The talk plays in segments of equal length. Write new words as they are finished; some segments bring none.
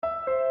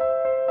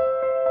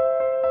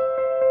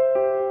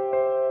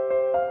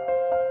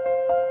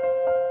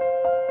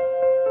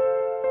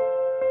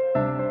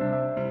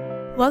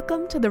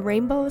Welcome to the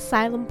Rainbow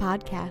Asylum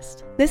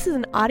podcast. This is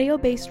an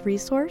audio-based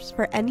resource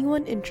for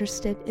anyone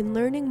interested in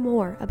learning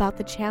more about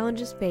the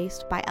challenges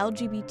faced by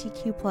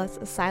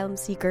LGBTQ+ asylum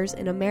seekers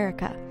in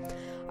America.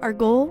 Our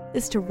goal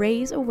is to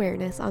raise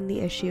awareness on the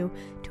issue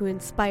to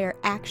inspire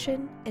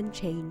action and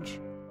change.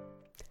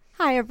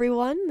 Hi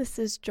everyone, this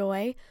is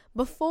Joy.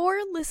 Before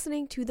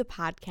listening to the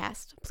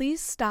podcast, please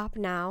stop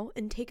now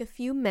and take a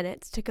few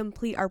minutes to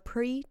complete our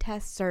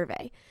pre-test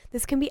survey.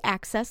 This can be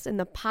accessed in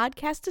the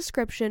podcast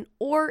description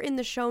or in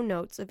the show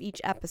notes of each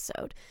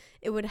episode.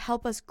 It would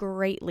help us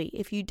greatly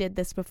if you did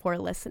this before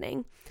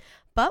listening.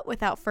 But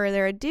without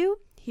further ado,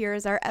 here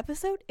is our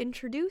episode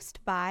introduced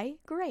by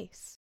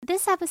Grace.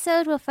 This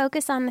episode will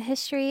focus on the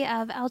history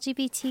of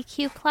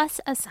LGBTQ+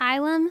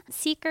 asylum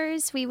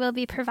seekers. We will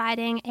be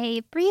providing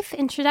a brief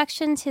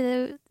introduction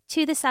to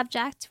the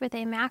subject with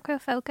a macro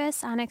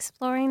focus on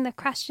exploring the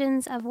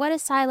questions of what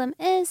asylum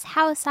is,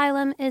 how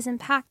asylum is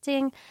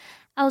impacting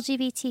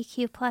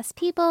LGBTQ+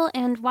 people,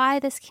 and why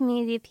this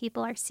community of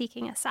people are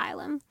seeking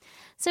asylum.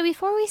 So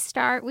before we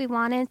start, we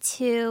wanted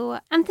to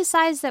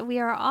emphasize that we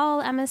are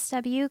all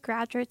MSW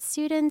graduate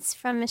students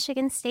from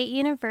Michigan State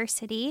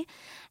University,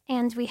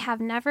 and we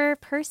have never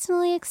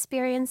personally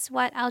experienced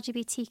what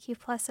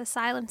LGBTQ+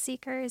 asylum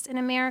seekers in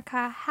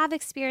America have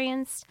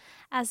experienced,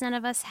 as none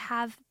of us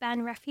have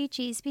been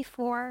refugees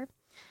before.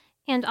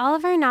 And all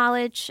of our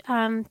knowledge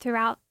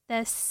throughout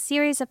this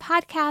series of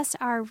podcasts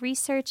are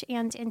research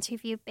and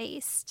interview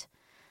based.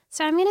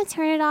 So I'm going to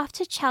turn it off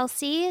to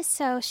Chelsea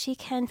so she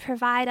can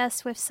provide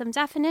us with some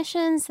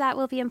definitions that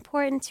will be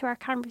important to our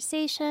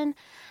conversation,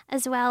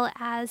 as well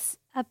as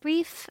a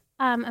brief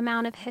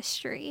amount of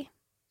history.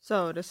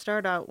 So to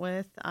start out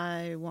with,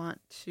 I want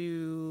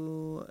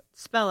to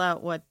spell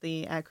out what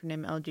the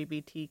acronym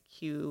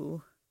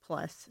LGBTQ+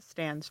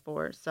 stands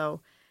for.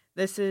 So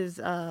this is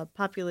a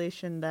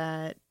population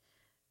that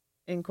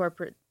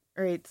incorporates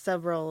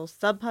several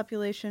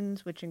subpopulations,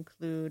 which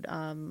include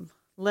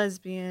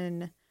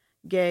lesbian,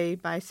 gay,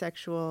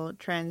 bisexual,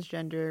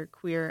 transgender,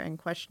 queer, and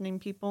questioning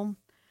people.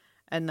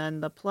 And then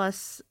the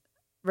plus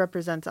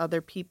represents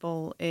other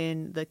people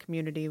in the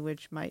community,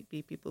 which might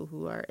be people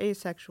who are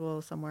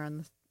asexual, somewhere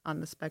on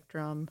the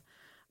spectrum,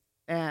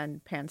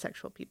 and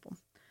pansexual people,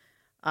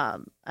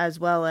 as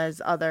well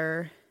as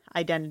other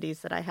identities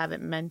that I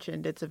haven't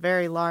mentioned. It's a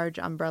very large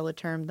umbrella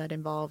term that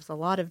involves a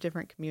lot of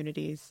different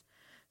communities.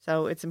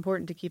 So it's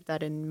important to keep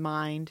that in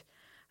mind.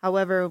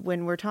 However,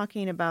 when we're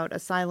talking about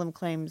asylum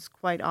claims,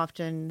 quite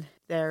often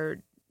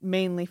they're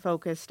mainly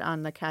focused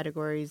on the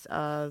categories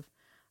of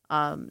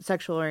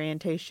sexual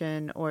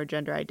orientation or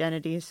gender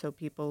identity, so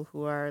people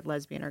who are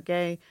lesbian or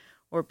gay,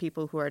 or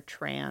people who are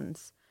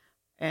trans.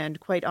 And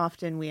quite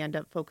often we end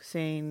up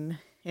focusing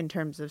in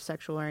terms of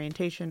sexual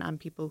orientation on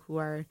people who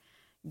are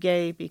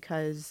gay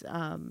because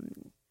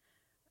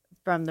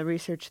from the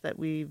research that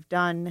we've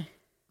done,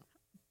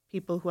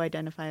 people who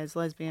identify as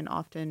lesbian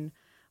often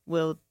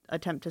will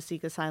attempt to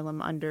seek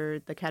asylum under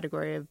the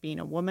category of being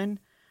a woman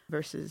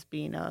versus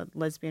being a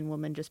lesbian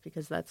woman, just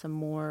because that's a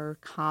more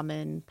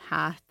common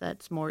path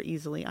that's more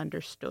easily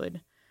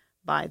understood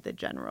by the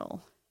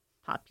general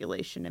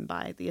population and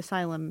by the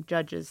asylum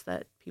judges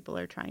that people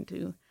are trying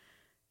to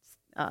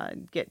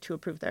get to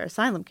approve their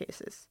asylum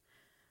cases.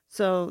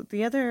 So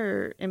the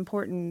other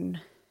important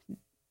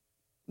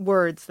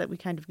words that we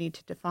kind of need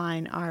to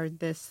define are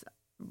this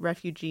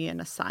refugee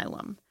and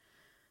asylum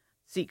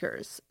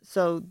seekers.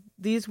 So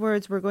these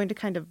words, we're going to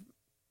kind of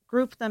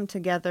group them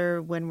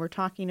together when we're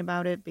talking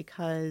about it,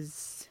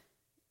 because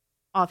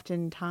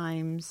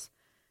oftentimes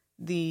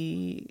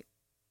the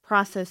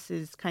process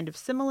is kind of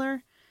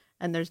similar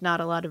and there's not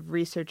a lot of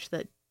research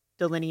that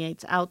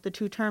delineates out the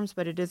two terms,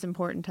 but it is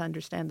important to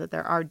understand that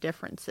there are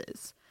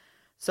differences.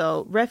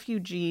 So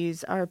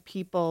refugees are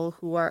people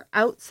who are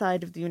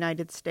outside of the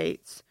United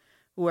States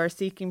who are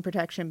seeking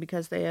protection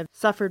because they have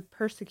suffered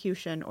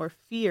persecution or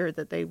fear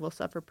that they will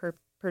suffer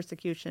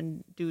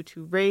persecution due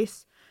to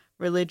race,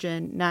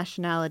 religion,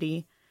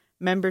 nationality,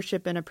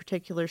 membership in a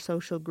particular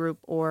social group,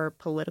 or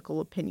political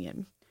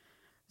opinion.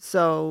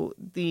 So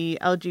the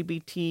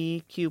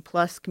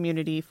LGBTQ+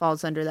 community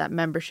falls under that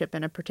membership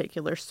in a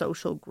particular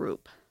social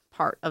group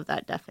part of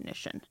that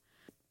definition.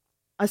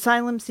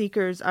 Asylum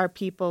seekers are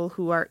people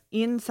who are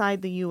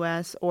inside the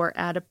U.S. or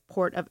at a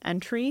port of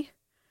entry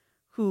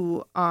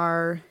who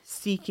are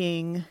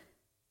seeking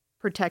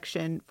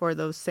protection for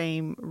those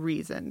same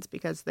reasons,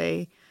 because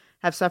they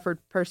have suffered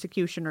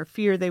persecution or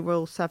fear they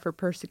will suffer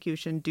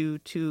persecution due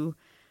to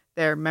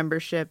their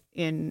membership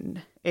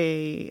in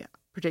a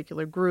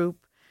particular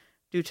group,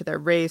 due to their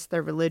race,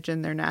 their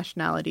religion, their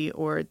nationality,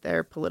 or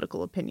their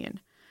political opinion.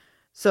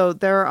 So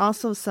there are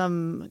also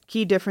some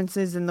key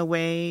differences in the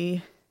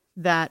way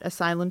that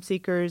asylum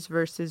seekers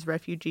versus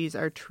refugees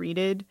are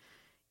treated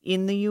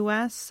in the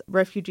U.S.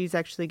 Refugees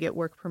actually get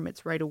work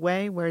permits right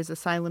away, whereas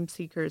asylum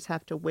seekers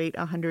have to wait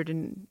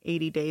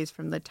 180 days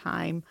from the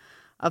time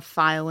of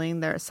filing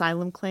their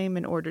asylum claim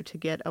in order to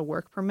get a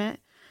work permit.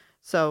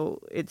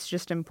 So it's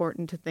just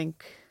important to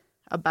think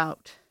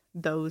about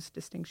those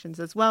distinctions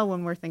as well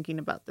when we're thinking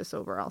about this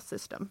overall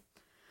system.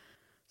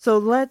 So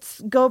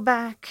let's go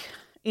back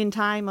in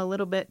time a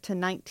little bit to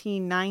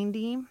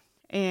 1990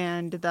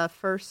 and the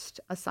first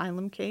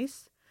asylum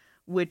case,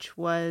 which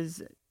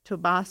was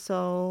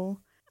Tobaso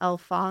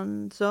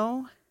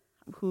Alfonso,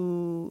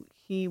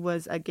 he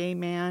was a gay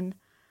man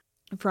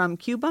from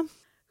Cuba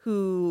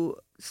who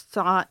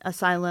sought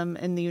asylum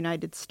in the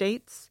United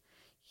States.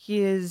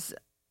 His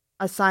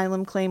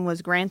asylum claim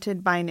was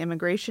granted by an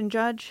immigration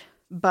judge,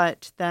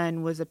 but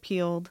then was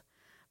appealed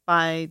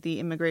by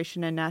the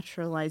Immigration and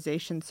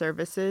Naturalization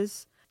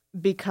Services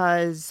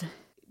because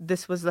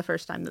this was the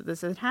first time that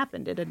this had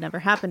happened. It had never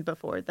happened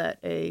before that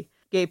a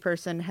gay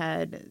person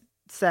had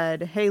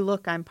said, hey,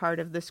 look, I'm part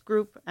of this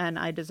group and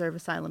I deserve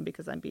asylum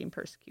because I'm being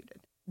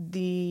persecuted.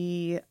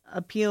 The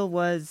appeal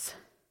was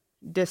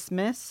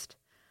dismissed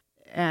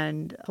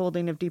and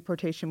holding of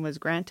deportation was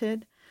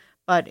granted,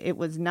 but it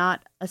was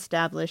not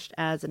established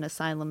as an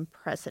asylum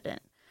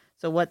precedent.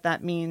 So what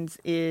that means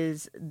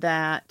is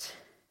that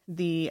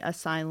the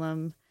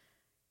asylum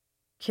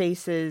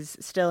cases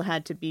still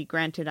had to be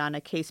granted on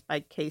a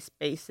case-by-case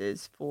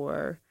basis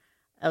for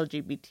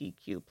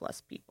LGBTQ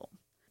plus people.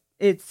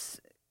 It's,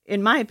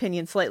 in my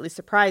opinion, slightly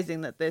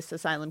surprising that this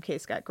asylum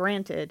case got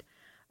granted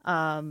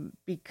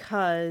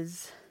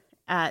because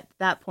at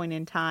that point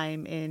in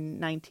time in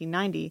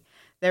 1990,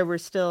 there were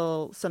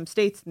still some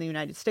states in the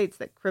United States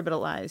that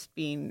criminalized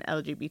being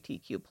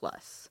LGBTQ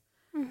plus.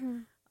 Mm-hmm.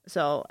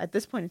 So at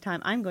this point in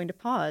time, I'm going to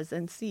pause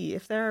and see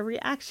if there are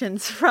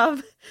reactions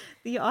from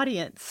the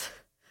audience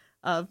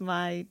of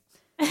my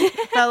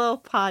fellow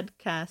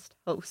podcast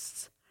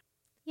hosts.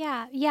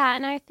 Yeah.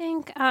 And I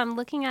think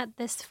looking at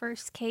this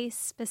first case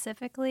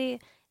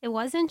specifically, it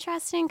was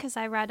interesting because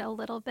I read a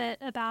little bit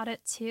about it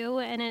too,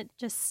 and it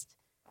just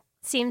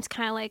seemed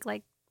kind of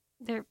like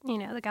the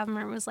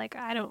government was like,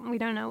 we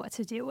don't know what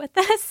to do with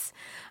this,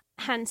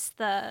 hence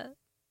the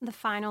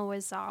final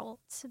result.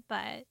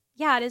 But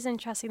yeah, it is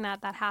interesting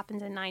that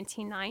happened in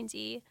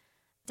 1990. It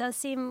does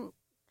seem,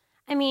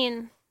 I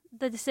mean,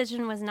 the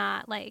decision was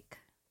not like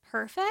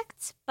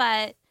perfect,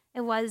 but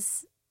it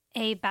was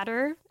a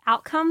better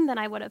outcome than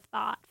I would have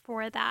thought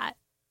for that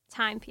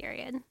time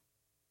period.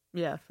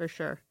 Yeah, for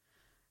sure.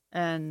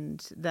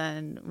 And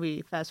then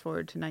we fast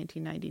forward to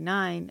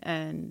 1999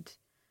 and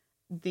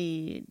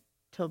the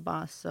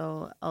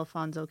Tobaso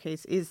Alfonso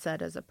case is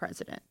set as a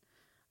precedent.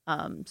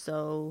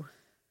 So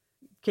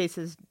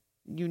cases,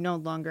 you no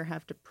longer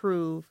have to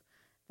prove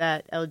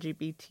that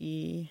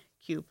LGBTQ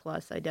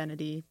plus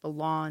identity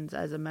belongs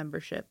as a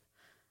membership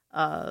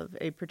of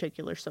a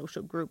particular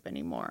social group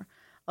anymore.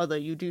 Although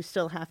you do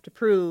still have to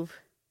prove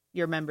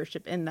your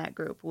membership in that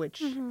group,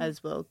 which,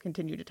 as we'll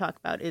continue to talk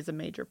about, is a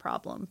major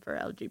problem for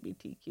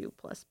LGBTQ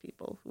plus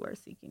people who are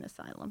seeking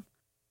asylum.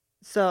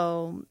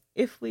 So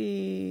if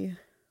we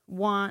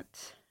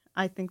want,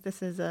 I think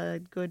this is a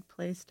good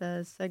place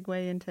to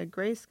segue into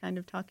Grace kind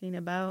of talking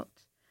about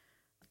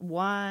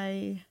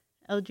why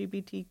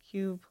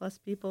LGBTQ plus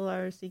people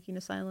are seeking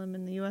asylum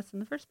in the U.S. in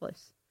the first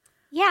place.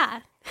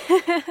 Yeah.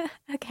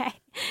 Okay.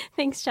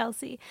 Thanks,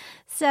 Chelsea.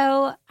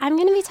 So I'm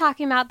going to be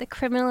talking about the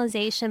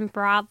criminalization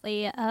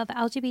broadly of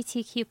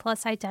LGBTQ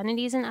plus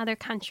identities in other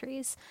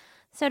countries.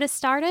 So to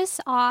start us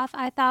off,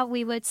 I thought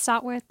we would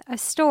start with a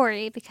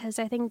story because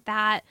I think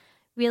that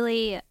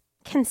really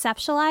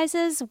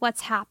conceptualizes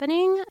what's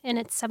happening and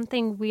it's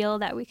something real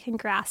that we can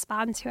grasp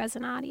onto as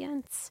an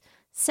audience.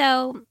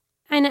 So,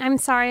 and I'm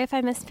sorry if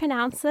I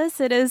mispronounce this,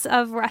 it is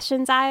of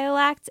Russian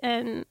dialect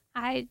and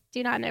I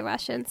do not know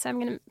Russian, so I'm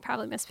going to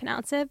probably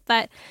mispronounce it.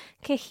 But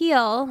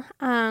Kahil,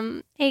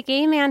 a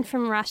gay man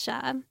from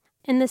Russia,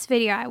 in this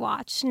video I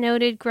watched,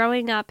 noted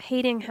growing up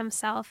hating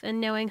himself and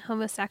knowing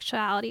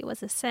homosexuality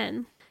was a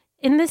sin.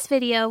 In this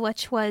video,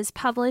 which was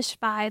published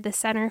by the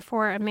Center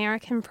for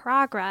American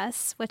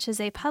Progress, which is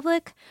a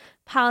public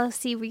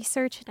policy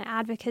research and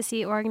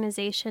advocacy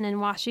organization in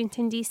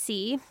Washington,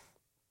 D.C.,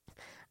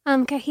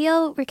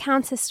 Kahil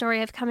recounts his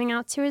story of coming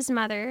out to his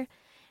mother,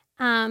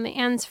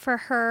 and for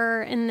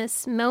her in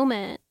this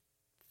moment,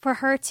 for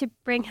her to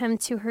bring him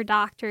to her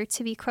doctor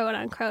to be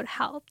quote-unquote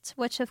helped,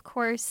 which of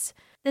course,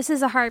 this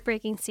is a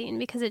heartbreaking scene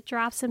because it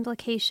drops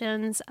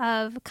implications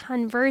of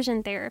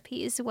conversion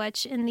therapies,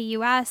 which in the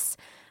U.S.,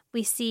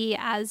 we see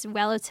as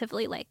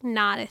relatively like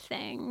not a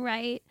thing,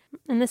 right?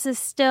 And this is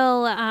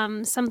still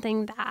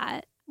something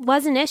that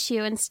was an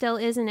issue and still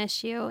is an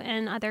issue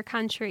in other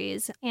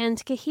countries. And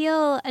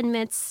Kahil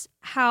admits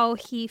how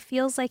he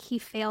feels like he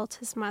failed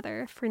his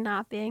mother for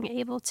not being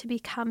able to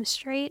become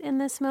straight in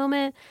this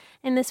moment.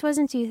 And this was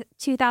in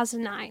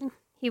 2009.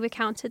 He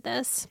recounted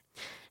this.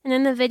 And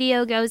then the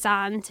video goes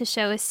on to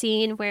show a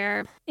scene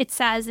where it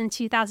says in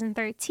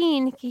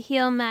 2013,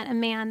 Kahil met a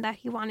man that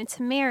he wanted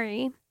to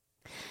marry.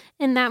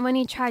 And that when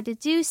he tried to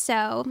do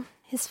so,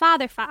 his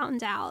father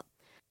found out.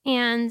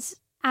 And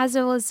as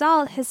a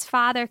result, his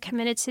father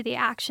committed to the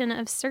action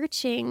of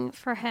searching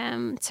for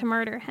him to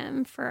murder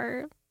him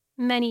for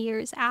many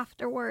years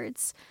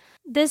afterwards.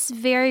 This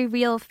very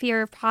real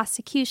fear of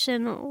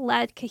prosecution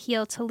led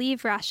Kahil to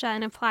leave Russia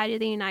and apply to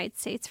the United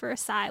States for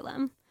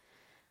asylum.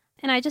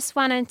 And I just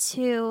wanted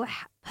to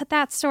put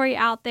that story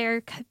out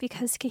there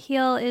because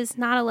Cahill is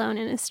not alone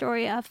in a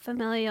story of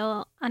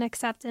familial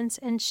unacceptance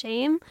and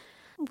shame.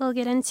 We'll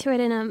get into it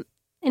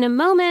in a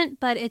moment,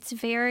 but it's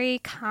very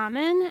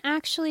common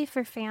actually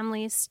for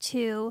families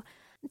to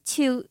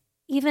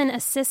even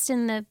assist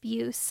in the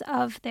abuse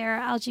of their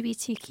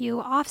LGBTQ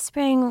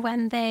offspring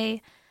when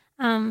they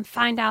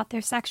find out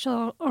their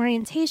sexual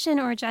orientation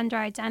or gender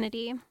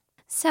identity.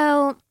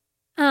 So,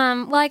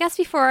 well, I guess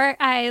before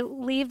I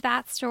leave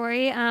that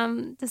story,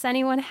 does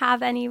anyone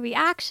have any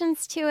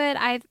reactions to it?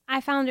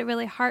 I found it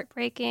really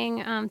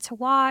heartbreaking to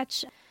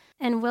watch.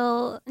 And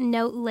we'll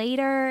note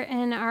later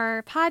in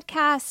our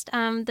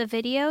podcast the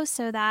video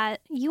so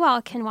that you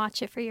all can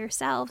watch it for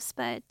yourselves.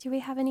 But do we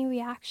have any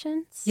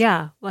reactions?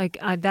 Yeah,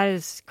 that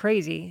is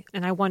crazy.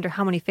 And I wonder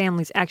how many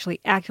families actually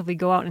actively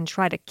go out and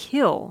try to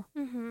kill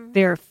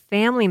their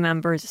family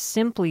members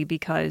simply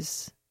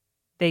because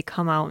they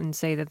come out and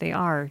say that they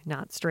are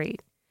not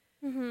straight.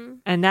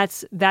 And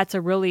that's a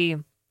really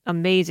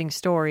amazing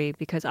story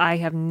because I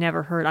have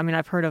never heard,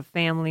 I've heard of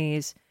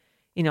families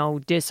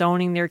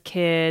disowning their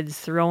kids,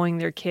 throwing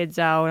their kids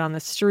out on the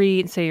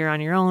street and say you're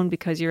on your own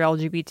because you're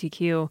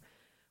LGBTQ,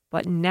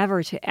 but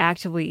never to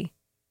actively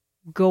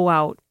go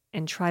out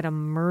and try to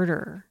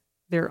murder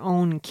their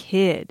own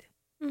kid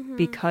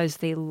because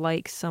they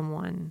like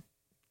someone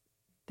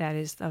that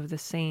is of the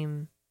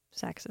same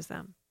sex as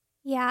them.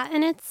 Yeah,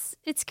 and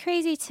it's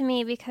crazy to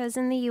me because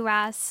in the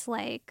U.S.,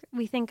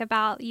 we think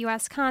about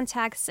U.S.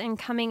 context and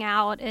coming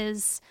out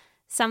is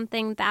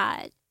something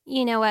that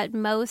at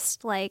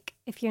most,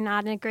 if you're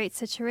not in a great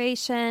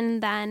situation,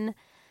 then,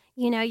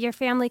 your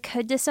family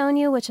could disown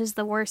you, which is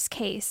the worst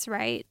case,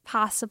 right?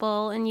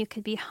 Possible, and you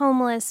could be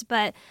homeless.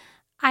 But,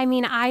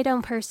 I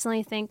don't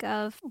personally think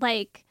of,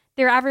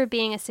 there ever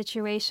being a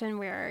situation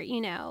where,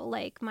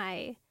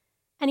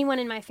 anyone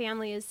in my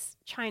family is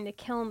trying to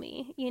kill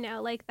me,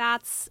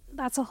 that's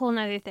a whole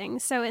nother thing.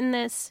 So in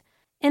this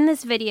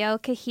video,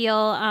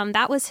 Cahill,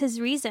 that was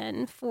his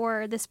reason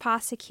for this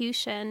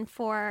prosecution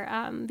for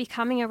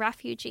becoming a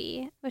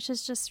refugee, which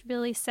is just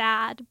really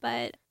sad,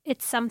 but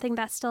it's something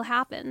that still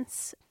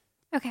happens.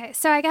 Okay,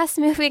 so I guess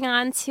moving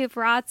on to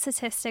broad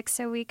statistics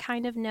so we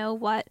kind of know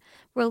what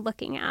we're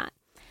looking at.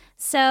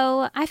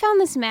 So I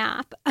found this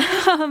map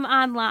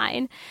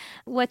online,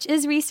 which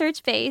is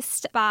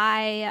research-based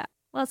by,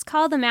 it's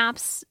called the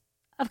Maps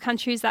of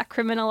Countries That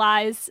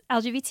Criminalize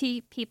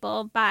LGBT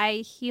People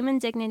by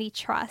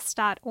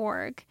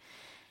HumanDignityTrust.org.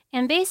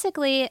 And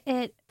basically,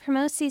 it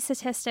promotes these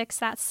statistics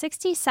that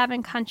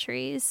 67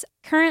 countries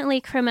currently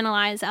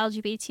criminalize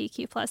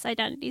LGBTQ plus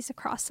identities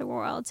across the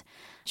world.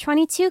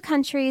 22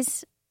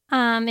 countries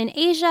in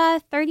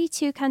Asia,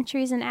 32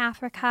 countries in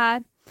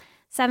Africa,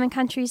 7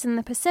 countries in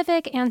the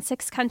Pacific, and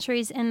 6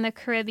 countries in the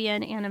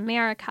Caribbean and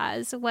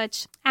Americas,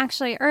 which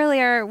actually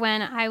earlier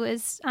when I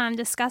was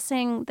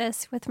discussing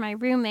this with my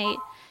roommate,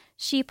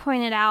 she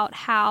pointed out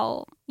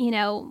how,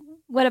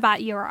 what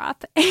about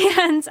Europe?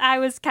 And I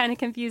was kind of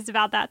confused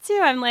about that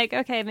too. I'm like,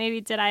 okay, maybe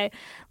did I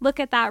look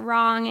at that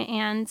wrong?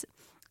 And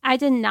I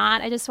did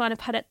not. I just want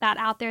to put that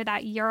out there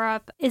that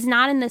Europe is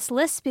not in this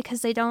list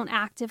because they don't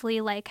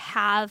actively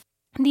have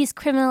these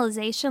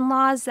criminalization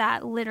laws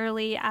that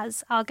literally,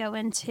 as I'll go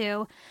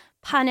into,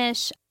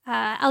 punish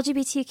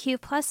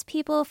LGBTQ plus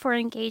people for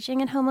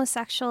engaging in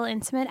homosexual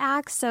intimate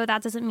acts. So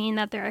that doesn't mean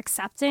that they're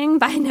accepting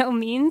by no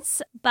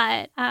means,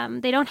 but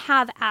they don't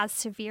have as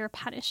severe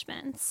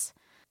punishments.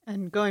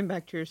 And going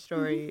back to your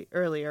story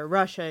earlier,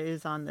 Russia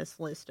is on this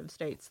list of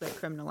states that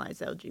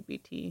criminalize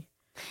LGBT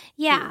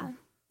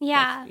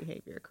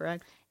behavior,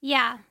 correct?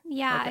 Yeah,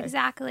 Okay.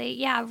 exactly.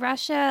 Yeah,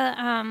 Russia,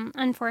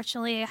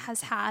 unfortunately,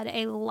 has had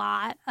a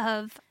lot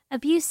of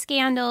abuse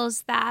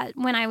scandals that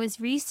when I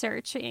was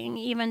researching,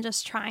 even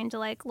just trying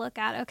to look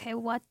at, okay,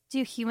 what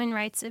do human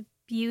rights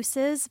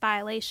abuses,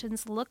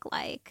 violations look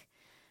like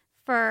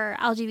for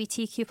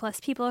LGBTQ plus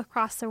people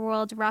across the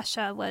world?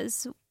 Russia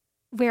was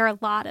where a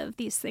lot of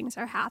these things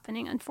are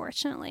happening,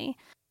 unfortunately.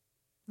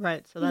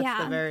 Right, so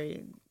that's the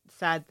very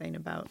sad thing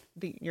about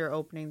your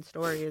opening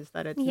story is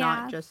that it's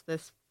not just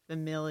this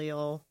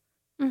familial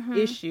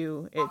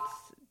issue, it's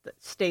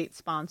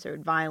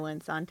state-sponsored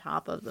violence on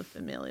top of the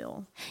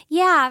familial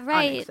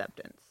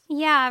unacceptance.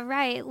 Yeah,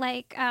 right.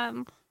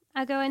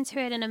 I'll go into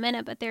it in a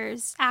minute, but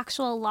there's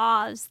actual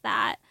laws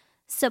that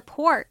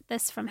support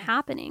this from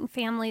happening.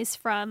 Families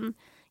from,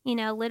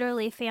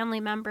 literally family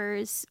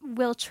members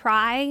will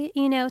try,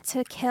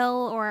 to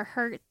kill or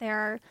hurt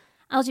their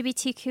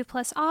LGBTQ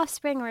plus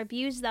offspring or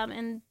abuse them.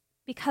 And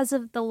because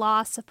of the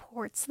law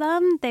supports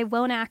them, they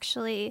won't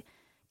actually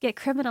get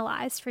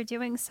criminalized for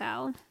doing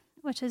so,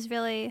 which is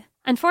really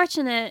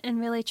unfortunate and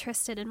really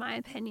twisted in my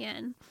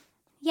opinion.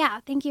 Yeah,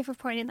 thank you for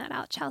pointing that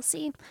out,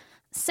 Chelsea.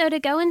 So to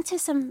go into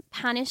some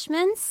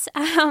punishments,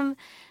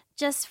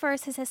 just for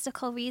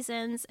statistical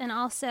reasons, and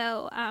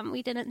also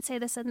we didn't say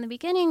this in the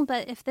beginning,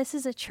 but if this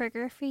is a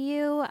trigger for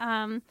you,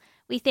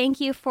 we thank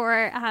you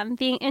for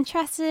being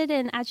interested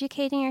in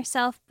educating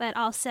yourself, but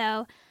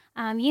also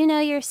you know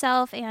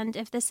yourself, and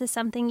if this is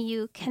something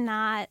you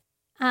cannot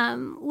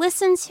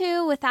listen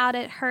to without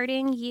it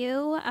hurting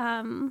you,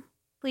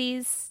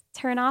 please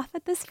turn off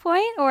at this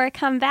point or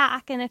come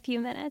back in a few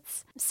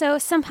minutes. So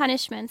some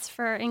punishments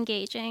for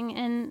engaging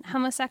in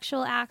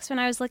homosexual acts. When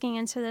I was looking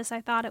into this,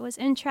 I thought it was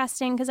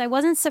interesting because I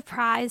wasn't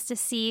surprised to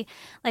see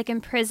like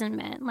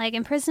imprisonment. Like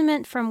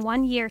imprisonment from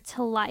 1 year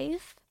to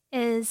life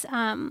is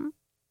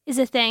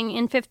a thing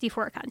in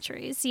 54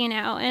 countries,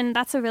 and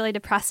that's a really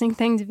depressing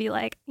thing to be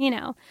like,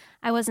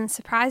 I wasn't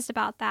surprised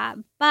about that.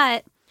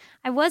 But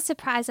I was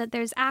surprised that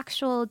there's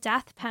actual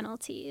death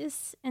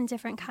penalties in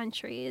different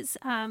countries.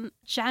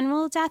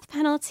 General death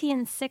penalty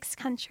in 6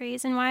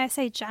 countries. And why I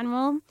say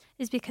general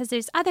is because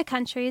there's other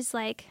countries,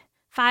 like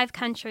 5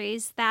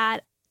 countries,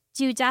 that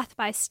do death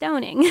by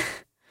stoning,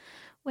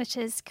 which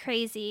is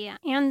crazy.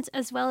 And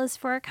as well as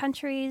 4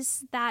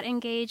 countries that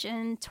engage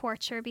in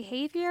torture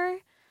behavior,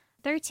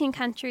 13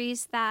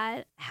 countries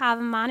that have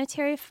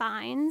monetary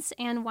fines,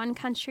 and 1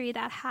 country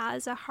that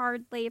has a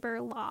hard labor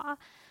law.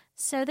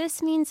 So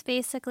this means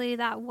basically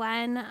that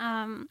when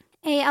a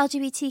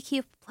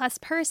LGBTQ plus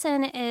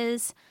person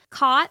is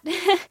caught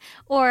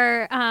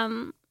or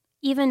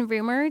even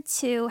rumored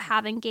to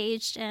have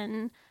engaged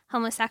in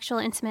homosexual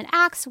intimate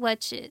acts,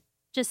 which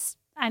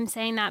I'm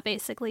saying that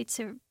basically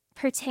to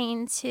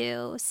pertain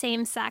to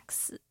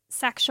same-sex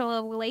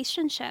sexual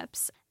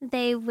relationships,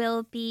 they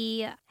will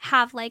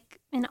have like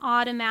an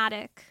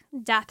automatic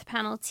death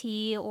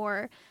penalty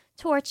or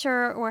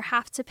torture or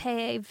have to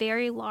pay a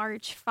very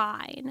large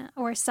fine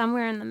or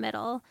somewhere in the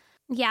middle.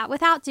 Yeah,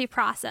 without due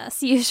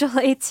process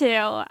usually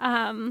too,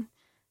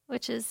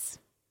 which is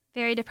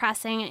very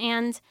depressing.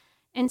 And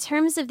in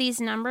terms of these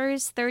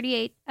numbers,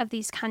 38 of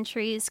these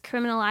countries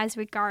criminalize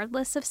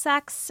regardless of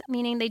sex,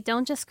 meaning they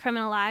don't just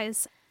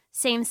criminalize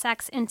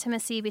same-sex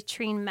intimacy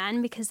between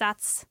men because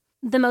that's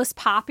the most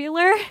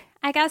popular,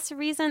 I guess,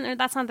 reason, or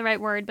that's not the right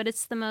word, but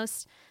it's the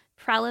most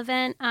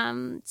prevalent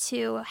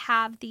to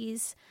have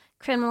these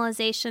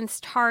criminalizations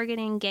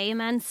targeting gay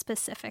men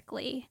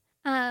specifically.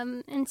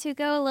 And to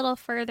go a little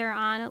further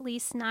on, at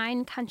least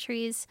 9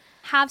 countries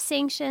have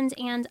sanctioned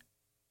and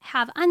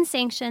have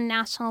unsanctioned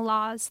national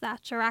laws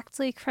that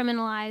directly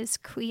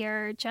criminalize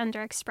queer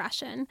gender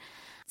expression,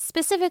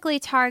 specifically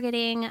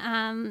targeting,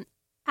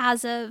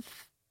 as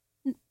of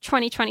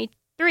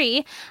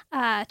 2023,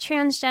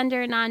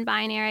 transgender,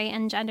 non-binary,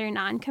 and gender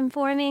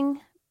non-conforming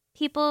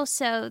people.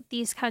 So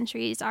these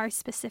countries are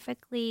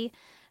specifically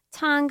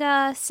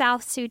Tonga,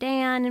 South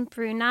Sudan,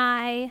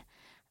 Brunei,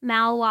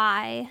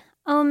 Malawi,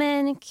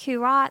 Oman,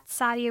 Kuwait,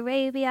 Saudi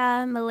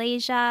Arabia,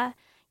 Malaysia,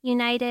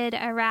 United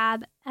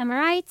Arab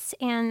Emirates,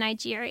 and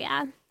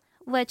Nigeria,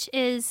 which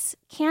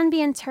can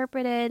be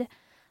interpreted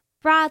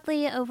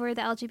broadly over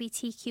the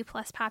LGBTQ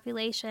plus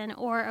population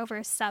or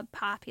over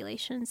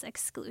subpopulations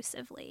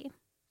exclusively.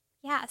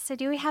 Yeah, so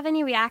do we have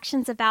any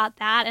reactions about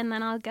that? And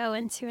then I'll go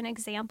into an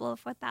example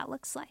of what that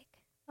looks like.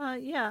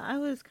 Yeah, I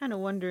was kind of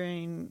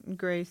wondering,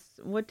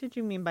 Grace, what did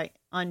you mean by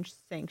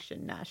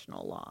unsanctioned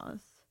national laws?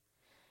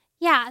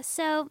 Yeah,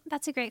 so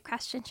that's a great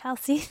question,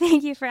 Chelsea.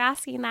 Thank you for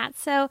asking that.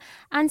 So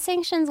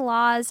unsanctioned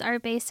laws are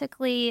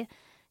basically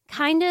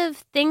kind of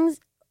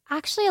things,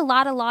 actually a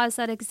lot of laws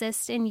that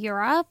exist in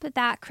Europe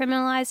that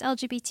criminalize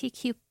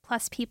LGBTQ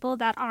plus people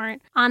that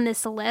aren't on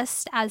this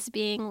list as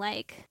being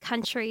like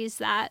countries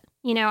that,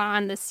 are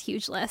on this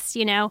huge list,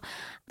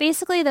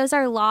 Basically, those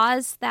are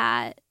laws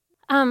that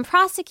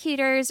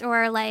prosecutors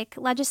or like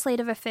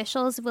legislative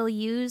officials will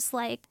use,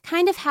 like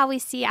kind of how we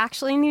see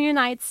actually in the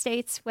United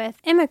States with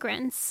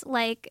immigrants.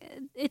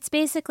 Like it's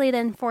basically the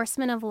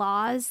enforcement of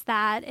laws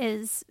that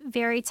is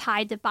very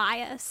tied to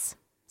bias.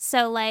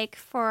 So like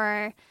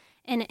for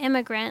an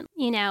immigrant,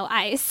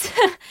 ICE,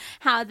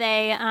 how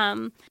they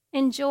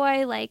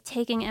enjoy like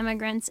taking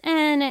immigrants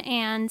in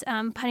and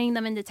putting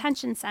them in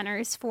detention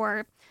centers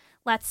for,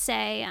 let's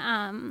say,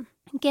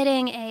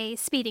 getting a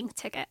speeding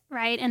ticket,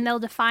 right? And they'll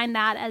define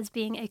that as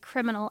being a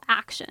criminal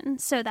action.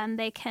 So then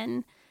they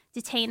can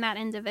detain that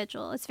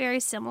individual. It's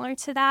very similar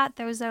to that.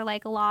 Those are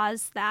like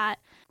laws that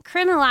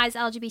criminalize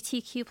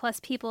LGBTQ plus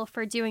people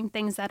for doing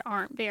things that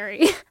aren't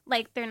very,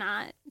 like they're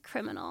not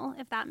criminal,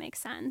 if that makes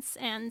sense.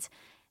 And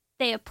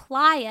they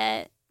apply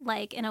it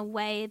like in a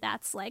way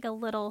that's like a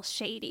little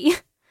shady,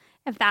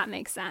 if that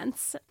makes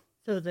sense.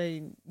 So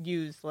they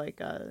use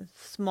like a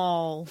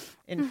small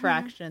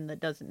infraction that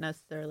doesn't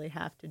necessarily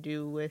have to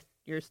do with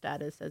your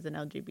status as an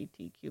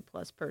LGBTQ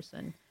plus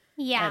person.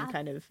 Yeah. And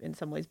kind of in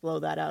some ways blow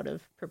that out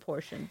of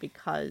proportion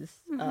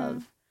because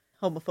of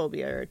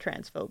homophobia or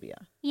transphobia.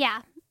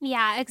 Yeah.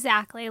 Yeah,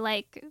 exactly.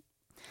 Like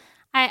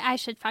I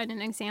should find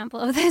an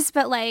example of this,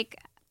 but like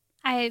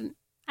I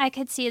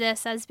could see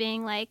this as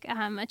being like a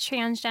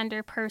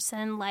transgender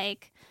person,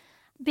 like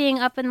being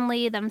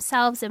openly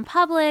themselves in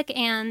public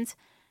and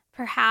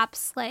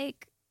perhaps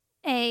like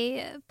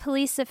a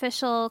police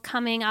official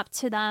coming up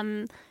to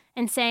them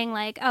and saying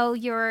like, oh,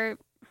 you're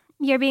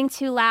being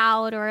too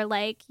loud, or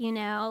like,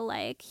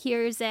 like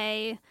here's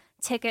a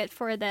ticket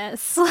for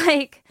this,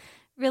 like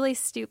really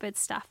stupid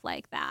stuff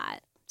like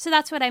that. So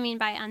that's what I mean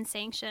by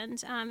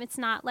unsanctioned. It's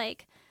not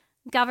like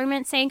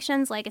government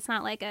sanctions, like it's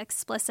not like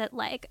explicit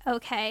like,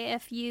 okay,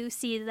 if you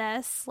see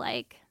this,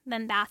 like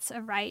then that's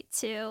a right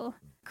to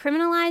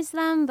criminalize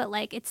them, but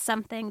like it's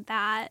something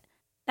that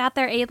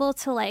they're able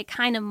to like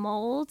kind of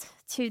mold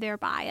to their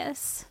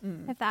bias,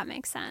 if that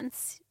makes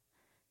sense.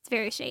 It's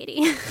very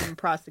shady. And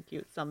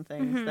prosecute some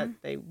things that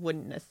they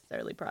wouldn't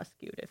necessarily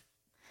prosecute if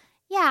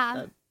Yeah.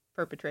 the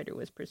perpetrator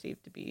was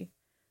perceived to be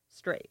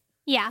straight.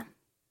 Yeah.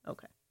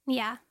 Okay.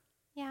 Yeah.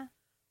 Yeah.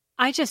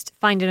 I just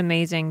find it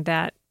amazing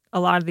that a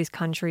lot of these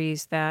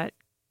countries that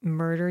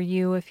murder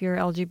you if you're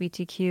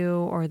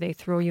LGBTQ, or they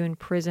throw you in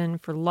prison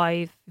for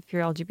life if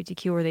you're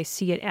LGBTQ, or they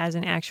see it as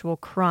an actual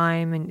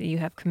crime and you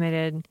have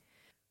committed.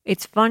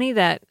 It's funny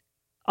that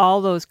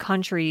all those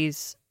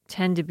countries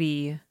tend to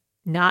be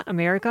not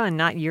America and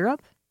not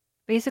Europe,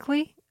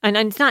 basically. And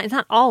it's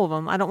not all of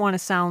them. I don't want to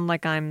sound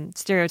like I'm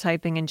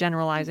stereotyping and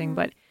generalizing,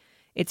 but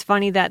it's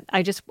funny that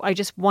I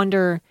just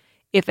wonder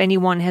if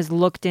anyone has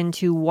looked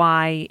into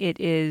why it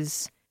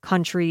is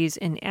countries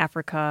in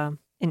Africa,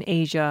 in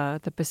Asia,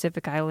 the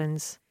Pacific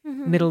Islands,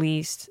 Middle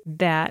East,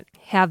 that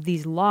have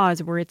these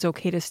laws where it's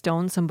okay to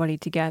stone somebody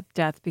to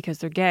death because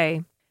they're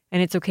gay,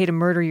 and it's okay to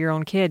murder your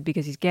own kid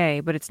because he's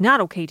gay, but it's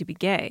not okay to be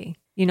gay.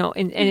 You know,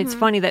 and it's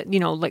funny that, you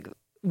know, like,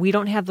 we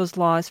don't have those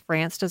laws.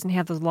 France doesn't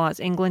have those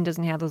laws. England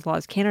doesn't have those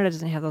laws. Canada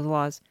doesn't have those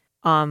laws.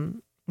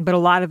 But a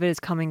lot of it is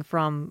coming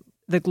from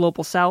the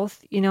global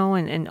South, you know,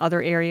 and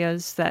other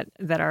areas that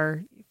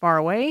are far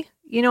away,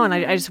 you know, and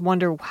I just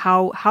wonder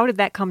how did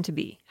that come to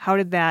be? How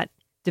did that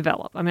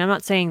develop? I mean, I'm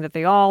not saying that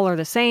they all are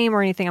the same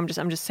or anything. I'm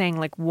just saying,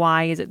 like,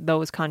 why is it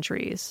those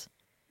countries?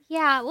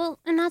 Yeah, well,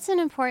 and that's an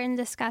important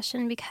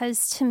discussion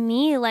because to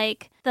me,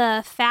 like,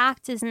 the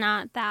fact is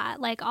not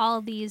that, like, all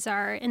of these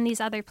are in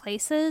these other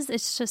places.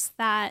 It's just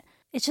that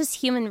it's just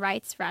human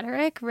rights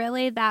rhetoric,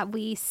 really, that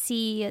we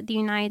see the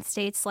United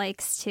States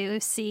likes to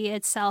see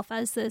itself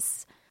as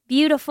this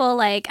beautiful,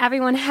 like,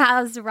 everyone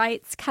has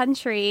rights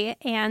country.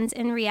 And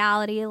in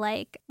reality,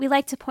 like, we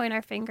like to point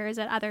our fingers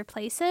at other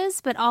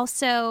places, but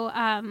also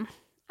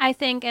I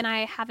think, and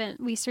I haven't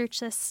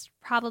researched this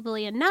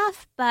probably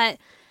enough, but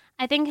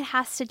I think it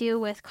has to do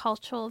with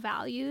cultural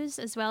values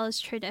as well as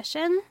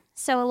tradition.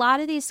 So a lot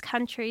of these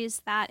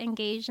countries that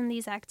engage in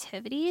these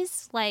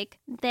activities, like,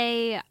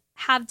 they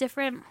have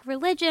different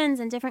religions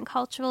and different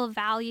cultural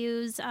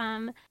values.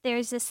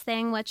 There's this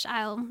thing which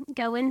I'll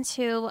go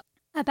into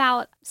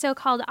about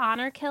so-called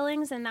honor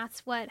killings, and that's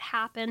what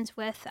happened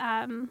with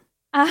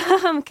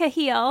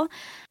Cahill.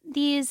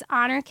 These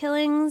honor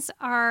killings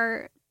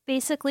are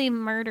basically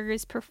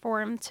murders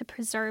performed to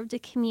preserve the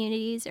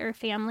community's or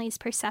family's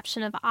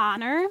perception of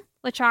honor,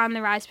 which are on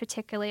the rise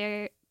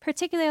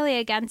particularly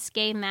against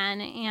gay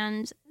men.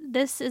 And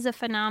this is a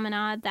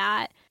phenomena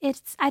that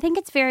I think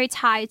it's very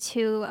tied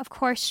to, of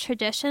course,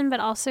 tradition,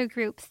 but also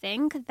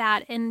groupthink,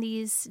 that in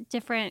these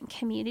different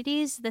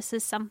communities, this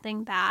is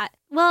something that,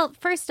 well,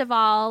 first of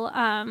all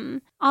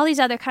these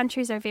other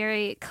countries are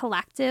very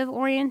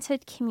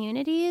collective-oriented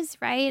communities,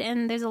 right?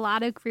 And there's a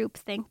lot of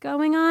groupthink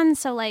going on.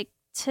 So, like,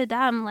 to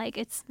them, like,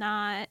 it's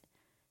not,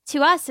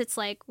 to us, it's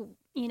like,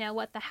 you know,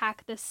 what the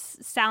heck, this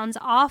sounds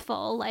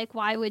awful. Like,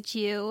 why would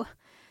you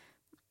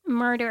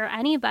murder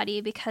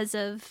anybody because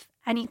of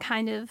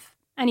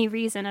any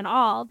reason at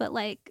all? But,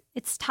 like,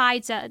 it's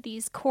tied to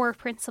these core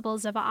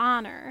principles of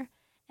honor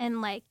and,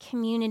 like,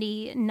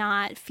 community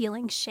not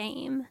feeling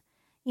shame,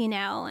 you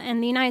know.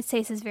 And the United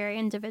States is very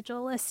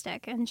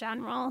individualistic in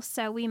general,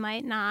 so we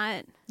might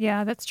not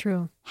that's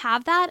true,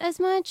 have that as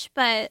much.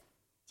 But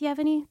do you have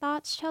any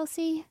thoughts,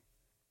 Chelsea?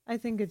 I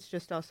think it's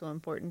just also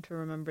important to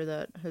remember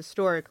that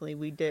historically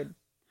we did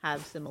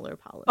have similar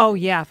policies. Oh,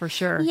 yeah, for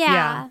sure.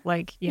 Yeah.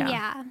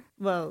 Yeah.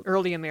 Well,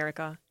 Early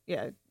America.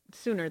 yeah,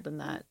 sooner than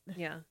that.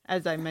 Yeah.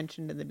 As I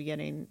mentioned in the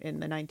beginning, in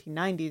the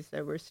 1990s,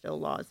 there were still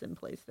laws in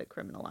place that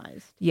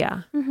criminalized.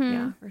 Yeah. Mm-hmm.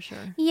 Yeah, for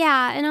sure.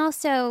 Yeah, and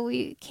also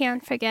we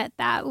can't forget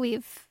that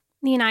the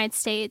United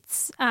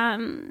States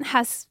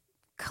has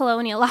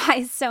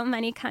colonialized so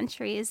many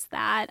countries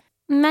that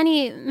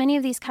many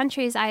of these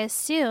countries, I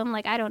assume,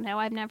 like, I don't know,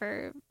 I've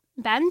never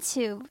been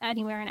to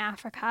anywhere in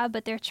Africa,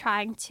 but they're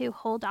trying to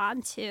hold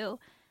on to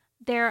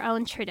their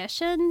own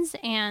traditions,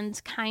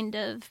 and kind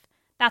of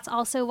that's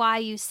also why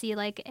you see,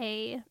 like,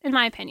 in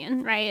my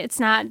opinion, right, it's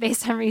not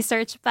based on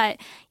research, but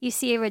you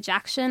see a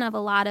rejection of a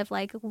lot of,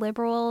 like,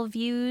 liberal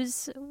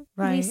views,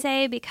 right, we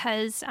say,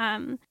 because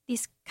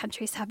these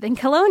countries have been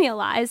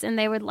colonialized and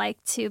they would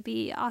like to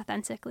be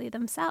authentically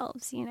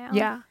themselves, you know?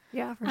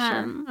 Yeah, for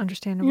sure.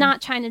 Understandable. Not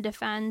trying to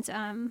defend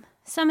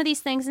some of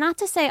these things. Not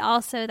to say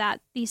also that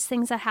these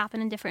things that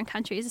happen in different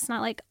countries, it's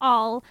not like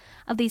all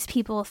of these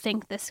people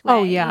think this way.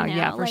 Oh, yeah, you know,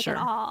 yeah, for like, sure.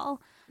 at all.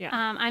 Yeah.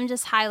 I'm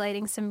just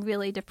highlighting some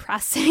really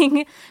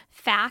depressing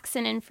facts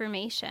and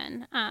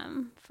information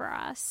for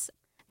us.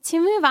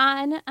 To move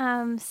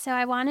on, so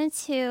I wanted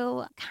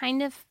to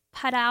kind of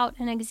put out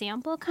an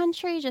example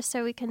country just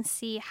so we can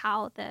see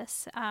how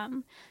this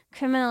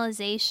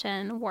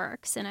criminalization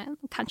works in a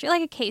country,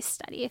 like a case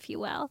study, if you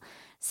will.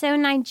 So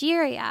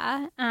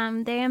Nigeria,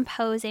 they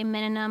impose a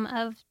minimum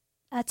of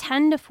a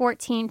 10 to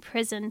 14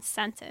 prison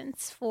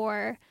sentence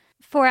for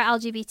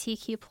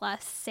LGBTQ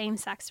plus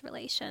same-sex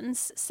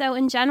relations. So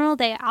in general,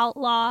 they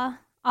outlaw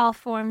all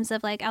forms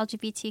of like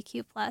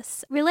LGBTQ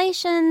plus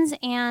relations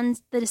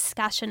and the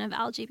discussion of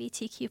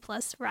LGBTQ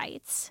plus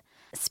rights.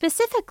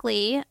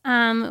 Specifically,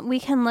 we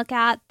can look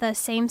at the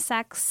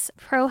same-sex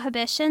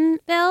prohibition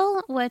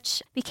bill,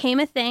 which became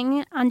a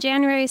thing on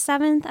January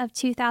 7th of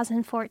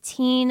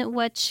 2014,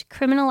 which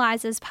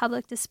criminalizes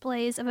public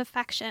displays of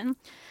affection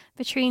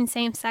between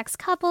same-sex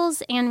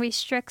couples and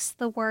restricts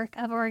the work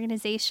of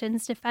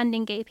organizations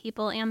defending gay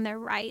people and their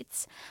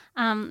rights,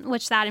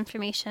 which that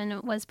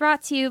information was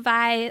brought to you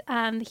by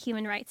the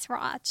Human Rights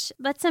Watch.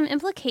 But some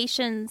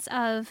implications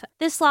of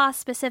this law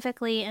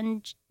specifically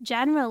and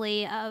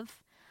generally of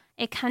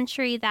a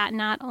country that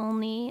not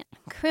only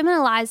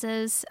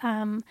criminalizes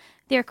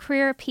their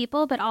queer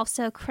people, but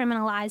also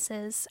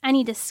criminalizes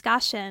any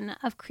discussion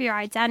of queer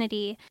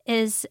identity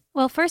is,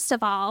 well, first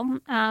of all,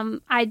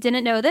 I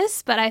didn't know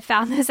this, but I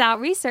found this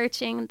out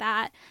researching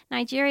that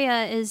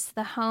Nigeria is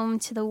the home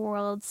to the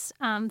world's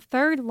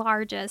third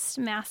largest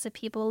mass of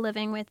people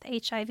living with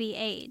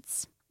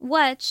HIV/AIDS,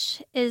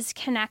 which is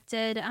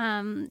connected to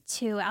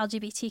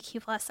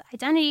LGBTQ plus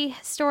identity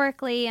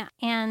historically.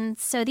 And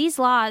so these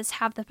laws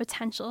have the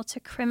potential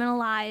to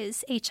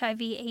criminalize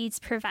HIV/AIDS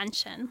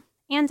prevention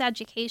and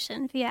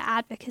education via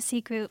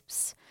advocacy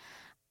groups,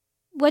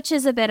 which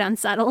is a bit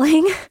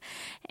unsettling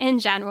in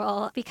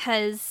general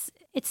because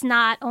it's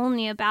not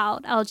only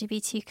about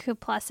LGBTQ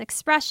plus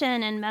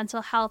expression and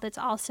mental health, it's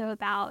also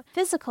about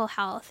physical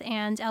health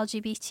and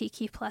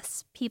LGBTQ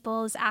plus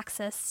people's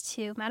access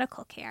to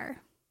medical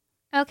care.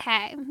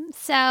 Okay,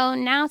 so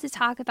now to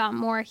talk about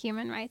more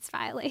human rights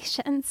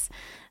violations.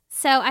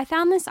 So I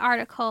found this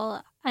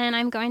article, and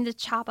I'm going to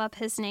chop up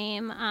his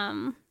name.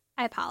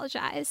 I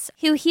apologize.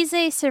 He's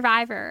a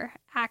survivor,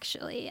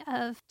 actually,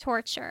 of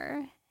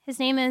torture. His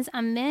name is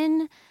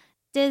Amin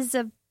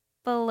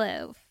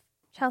Dizabalov.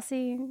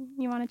 Chelsea,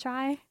 you want to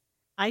try?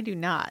 I do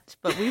not,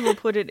 but we will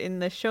put it in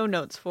the show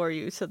notes for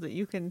you so that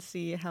you can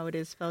see how it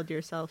is spelled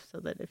yourself, so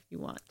that if you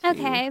want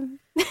to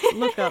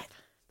look up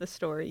the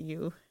story,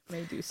 you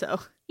may do so.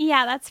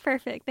 Yeah, that's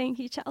perfect. Thank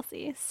you,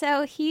 Chelsea.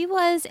 So he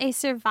was a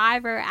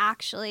survivor,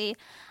 actually,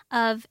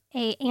 of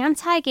a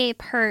anti-gay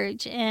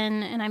purge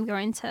in, and I'm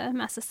going to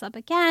mess this up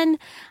again,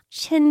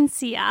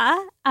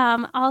 Chechnya,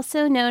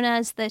 also known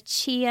as the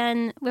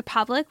Chechen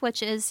Republic,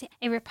 which is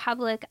a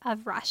republic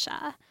of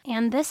Russia.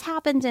 And this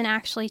happened in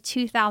actually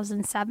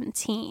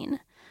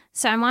 2017.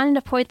 So I wanted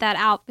to point that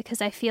out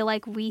because I feel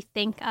like we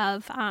think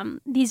of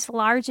these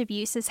large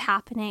abuses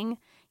happening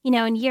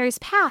in years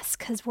past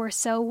because we're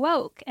so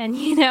woke and,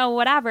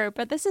 whatever.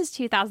 But this is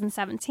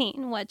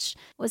 2017, which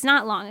was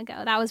not long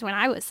ago. That was when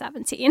I was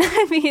 17.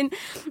 I mean,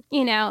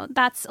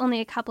 that's only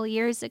a couple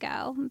years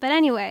ago. But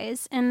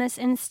anyways, in this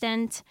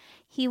instant,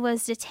 he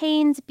was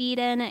detained,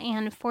 beaten,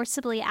 and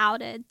forcibly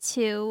outed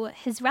to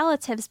his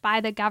relatives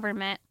by the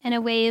government in a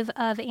wave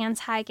of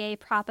anti-gay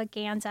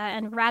propaganda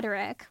and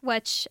rhetoric,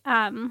 which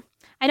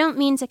I don't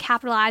mean to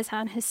capitalize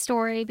on his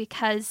story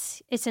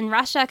because it's in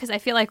Russia, because I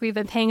feel like we've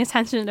been paying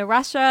attention to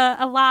Russia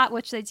a lot,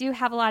 which they do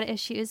have a lot of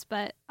issues,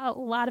 but a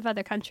lot of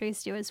other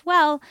countries do as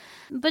well.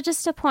 But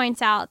just to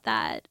point out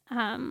that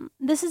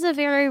this is a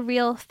very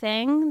real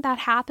thing that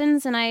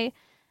happens, and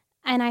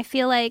I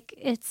feel like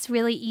it's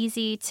really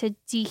easy to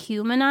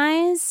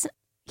dehumanize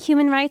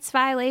human rights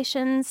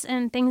violations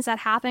and things that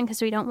happen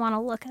because we don't want to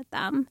look at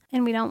them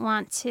and we don't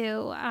want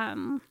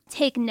to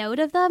take note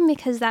of them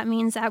because that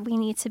means that we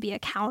need to be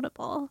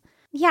accountable.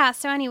 Yeah,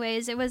 so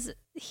anyways,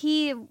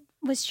 he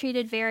was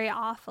treated very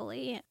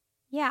awfully.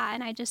 Yeah,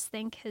 and I just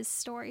think his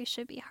story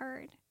should be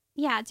heard.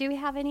 Yeah, do we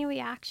have any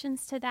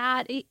reactions to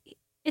that?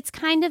 It's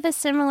kind of a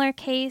similar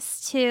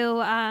case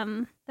to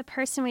the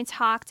person we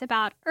talked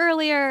about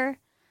earlier,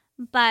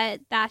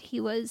 but that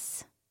he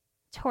was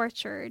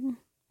tortured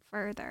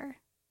further.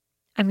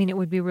 I mean, it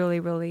would be really,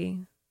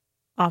 really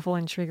awful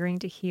and triggering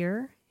to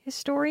hear his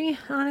story,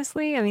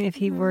 honestly. I mean, if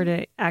he were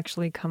to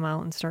actually come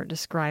out and start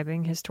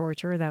describing his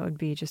torture, that would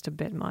be just a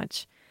bit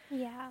much.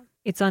 Yeah.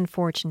 It's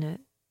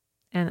unfortunate,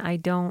 and I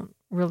don't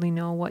really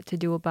know what to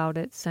do about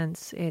it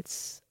since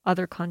it's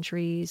other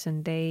countries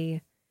and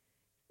they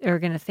are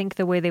going to think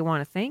the way they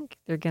want to think.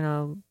 They're going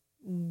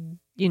to,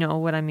 you know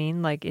what I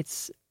mean? Like,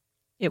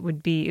 it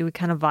would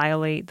kind of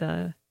violate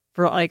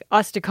for like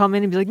us to come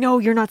in and be like, no,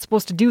 you're not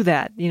supposed to do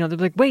that. They're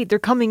like, wait, they're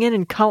coming in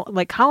and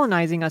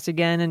colonizing us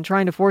again and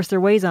trying to force their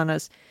ways on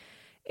us.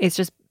 It's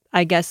just,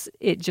 I guess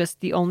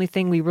the only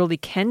thing we really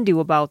can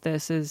do about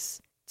this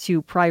is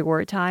to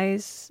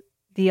prioritize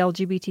the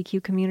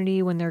LGBTQ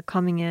community when they're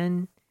coming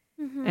in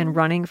and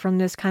running from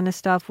this kind of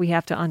stuff. We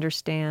have to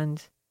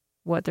understand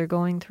what they're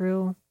going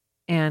through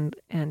and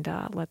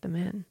let them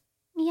in.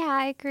 Yeah,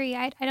 I agree.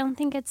 I don't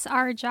think it's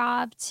our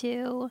job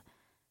to,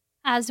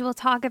 as we'll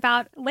talk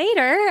about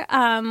later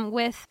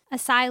with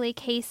asylee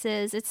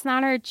cases, it's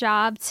not our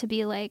job to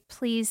be like,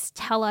 please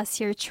tell us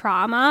your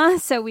trauma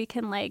so we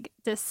can like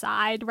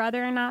decide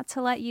whether or not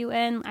to let you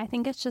in. I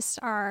think it's just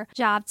our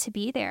job to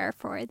be there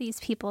for these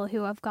people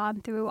who have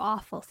gone through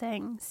awful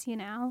things,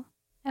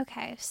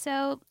 Okay,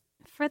 so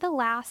for the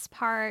last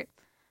part,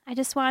 I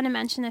just want to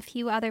mention a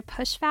few other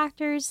push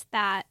factors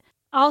that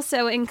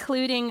also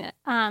including,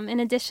 in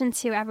addition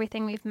to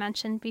everything we've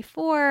mentioned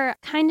before,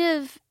 kind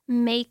of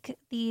make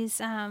these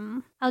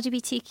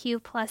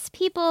LGBTQ plus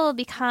people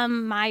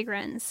become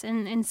migrants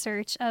in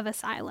search of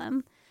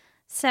asylum.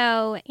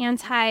 So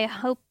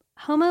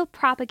anti-homo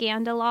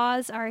propaganda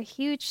laws are a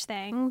huge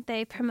thing.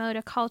 They promote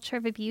a culture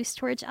of abuse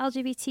towards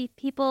LGBT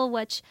people,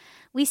 which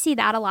we see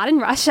that a lot in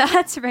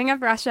Russia, to bring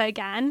up Russia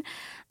again.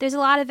 There's a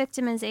lot of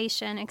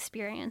victimization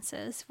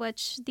experiences,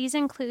 which these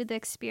include the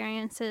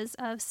experiences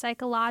of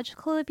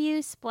psychological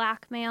abuse,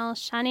 blackmail,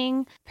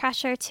 shunning,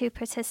 pressure to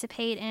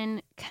participate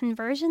in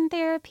conversion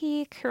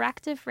therapy,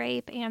 corrective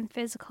rape, and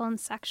physical and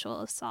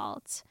sexual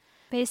assault.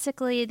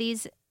 Basically,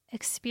 these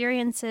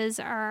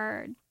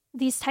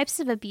types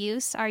of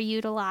abuse are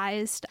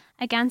utilized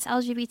against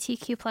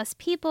LGBTQ plus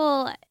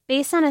people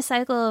based on a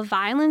cycle of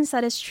violence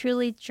that is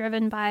truly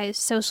driven by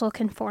social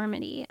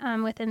conformity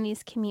within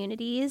these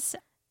communities.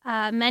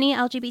 Many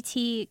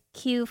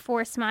LGBTQ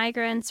forced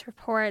migrants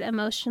report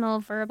emotional,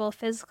 verbal,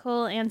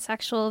 physical, and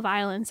sexual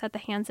violence at the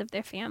hands of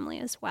their family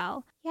as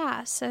well.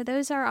 Yeah, so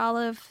those are all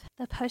of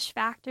the push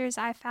factors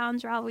I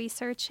found while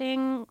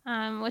researching,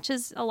 which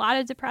is a lot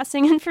of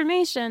depressing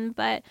information,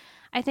 but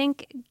I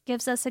think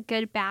gives us a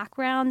good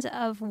background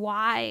of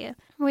why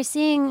we're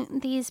seeing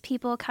these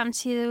people come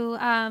to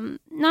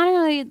not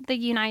only the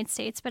United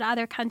States, but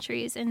other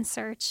countries in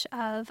search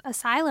of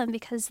asylum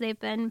because they've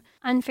been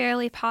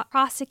unfairly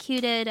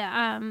prosecuted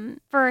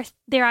for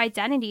their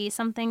identity,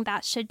 something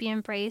that should be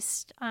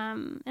embraced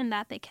and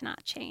that they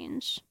cannot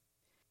change.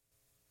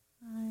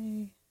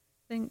 I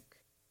think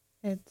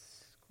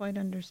it's quite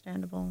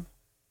understandable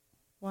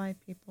why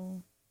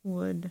people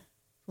would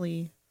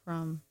flee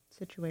from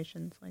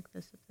situations like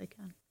this if they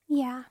can.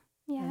 Yeah,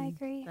 I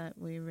agree. That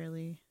we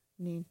really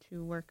need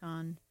to work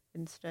on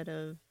instead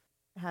of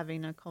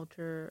having a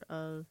culture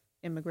of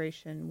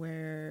immigration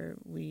where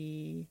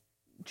we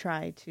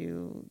try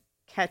to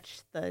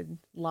catch the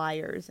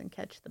liars and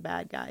catch the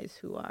bad guys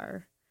who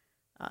are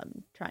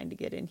trying to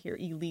get in here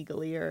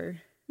illegally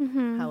or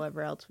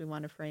however else we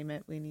want to frame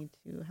it. We need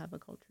to have a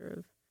culture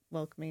of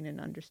welcoming and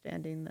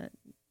understanding that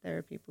there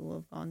are people who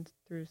have gone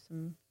through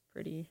some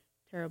pretty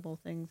terrible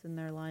things in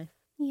their life.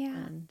 Yeah.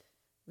 And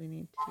we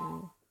need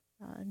to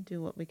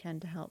do what we can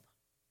to help.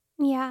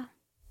 Yeah.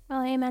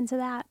 Well, amen to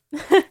that.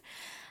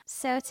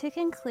 So to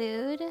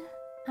conclude,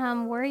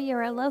 we're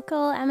your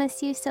local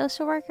MSU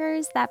social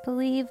workers that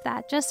believe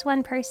that just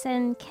one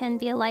person can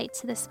be a light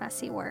to this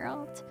messy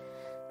world.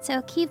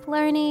 So keep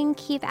learning,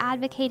 keep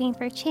advocating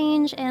for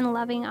change, and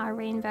loving our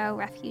rainbow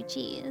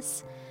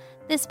refugees.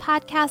 This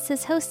podcast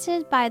is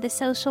hosted by the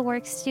social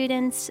work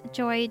students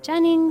Joy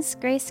Jennings,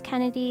 Grace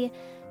Kennedy,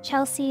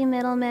 Chelsea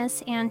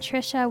Middlemiss, and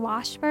Trisha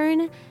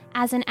Washburn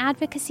as an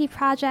advocacy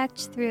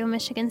project through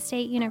Michigan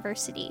State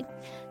University.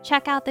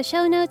 Check out the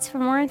show notes for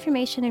more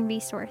information and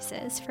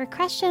resources. For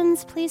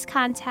questions, please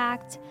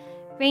contact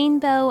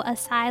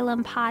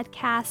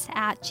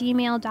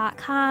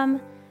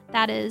rainbowasylumpodcast@gmail.com.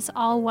 That is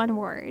all one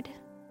word.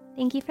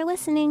 Thank you for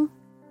listening.